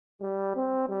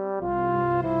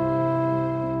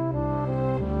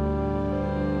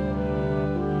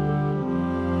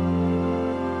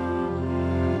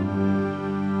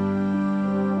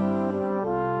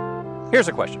Here's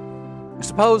a question.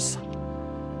 Suppose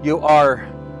you are,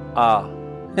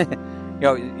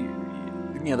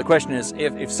 the question is,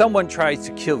 if someone tries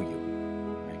to kill you,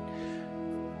 right,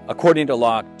 according to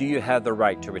Locke, do you have the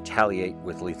right to retaliate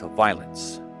with lethal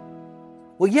violence?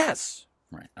 Well, yes.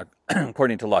 Right.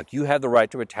 According to Locke, you have the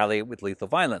right to retaliate with lethal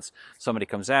violence. Somebody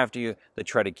comes after you, they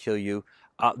try to kill you.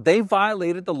 They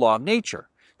violated the law of nature.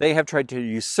 They have tried to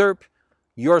usurp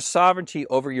your sovereignty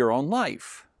over your own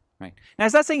life. Right. Now,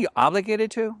 is that saying you're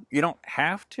obligated to? You don't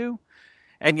have to.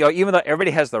 And even though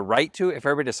everybody has the right to, if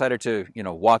everybody decided to,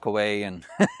 walk away and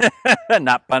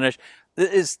not punish,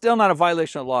 it's still not a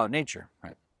violation of the law of nature.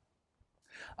 Right.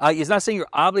 It's not saying you're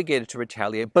obligated to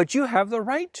retaliate, but you have the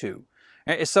right to.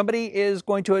 If somebody is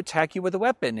going to attack you with a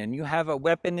weapon and you have a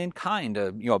weapon in kind,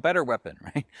 a better weapon,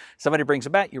 right? Somebody brings a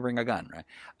bat, you bring a gun,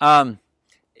 right?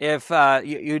 If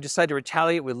you decide to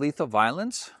retaliate with lethal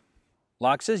violence,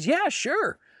 Locke says, yeah,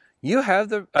 sure. You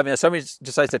have if somebody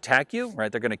decides to attack you,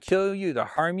 right? They're going to kill you, to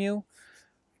harm you.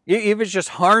 Even if it's just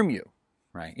harm you,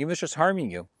 right? Even if it's just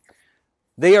harming you,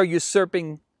 they are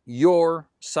usurping your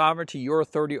sovereignty, your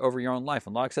authority over your own life.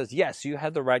 And Locke says, yes, you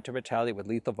have the right to retaliate with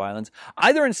lethal violence,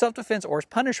 either in self-defense or as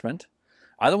punishment.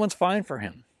 Either one's fine for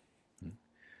him.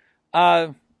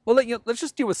 Well, let's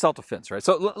just deal with self-defense, right?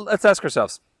 So let's ask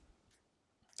ourselves,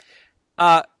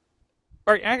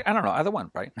 or I don't know, either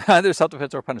one, right? Either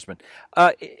self-defense or punishment.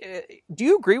 Do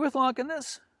you agree with Locke in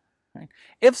this? Right?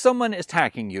 If someone is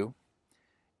attacking you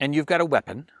and you've got a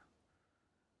weapon,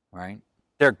 right?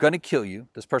 They're going to kill you.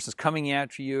 This person's coming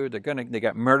after you. They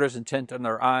got murderous intent in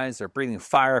their eyes. They're breathing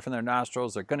fire from their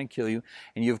nostrils. They're going to kill you.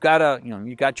 And you've got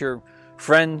you got your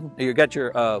friend, you got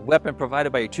your weapon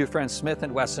provided by your two friends, Smith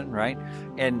and Wesson, right?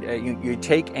 And you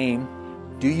take aim.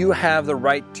 Do you have the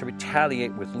right to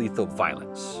retaliate with lethal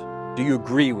violence? Do you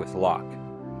agree with Locke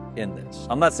in this?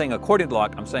 I'm not saying according to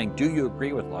Locke. I'm saying, do you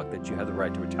agree with Locke that you have the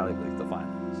right to retaliate with lethal violence?